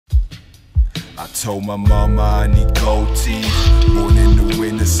I told my mama I need gold teeth. Born in the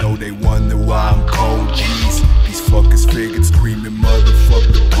winter, so they wonder why I'm cold. G's, these fuckers figured screaming motherfuck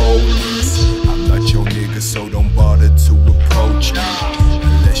the police. I'm not your nigga, so don't bother to approach me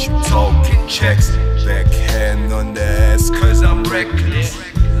unless you talking checks. Backhand on the ass, cause I'm reckless.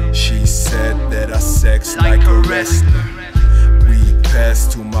 She said that I sex like a wrestler. Pass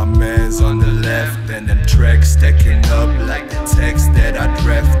to my mans on the left, and them tracks stacking up like the text that I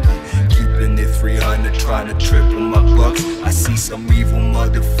drafted. Keeping it 300, trying to triple my bucks. I see some evil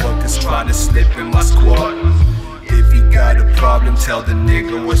motherfuckers trying to slip in my squad. If you got a problem, tell the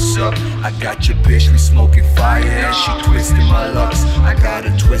nigga what's up. I got your bitch, we smoking fire and she twisting my lucks. I got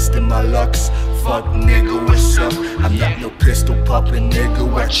a twist in my lucks. Fuck nigga, what's up? I'm not no pistol poppin' nigga,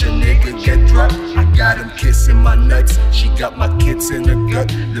 watch your nigga get dropped. I got him kissing my nuts, she got my kids in her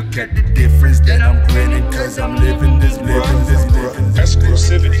gut. Look at the difference, then I'm grinning, cause I'm living this, living this.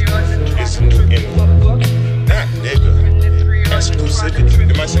 Exclusivity is in not nigga. Exclusivity.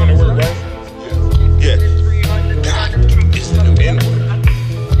 Am I saying the word right?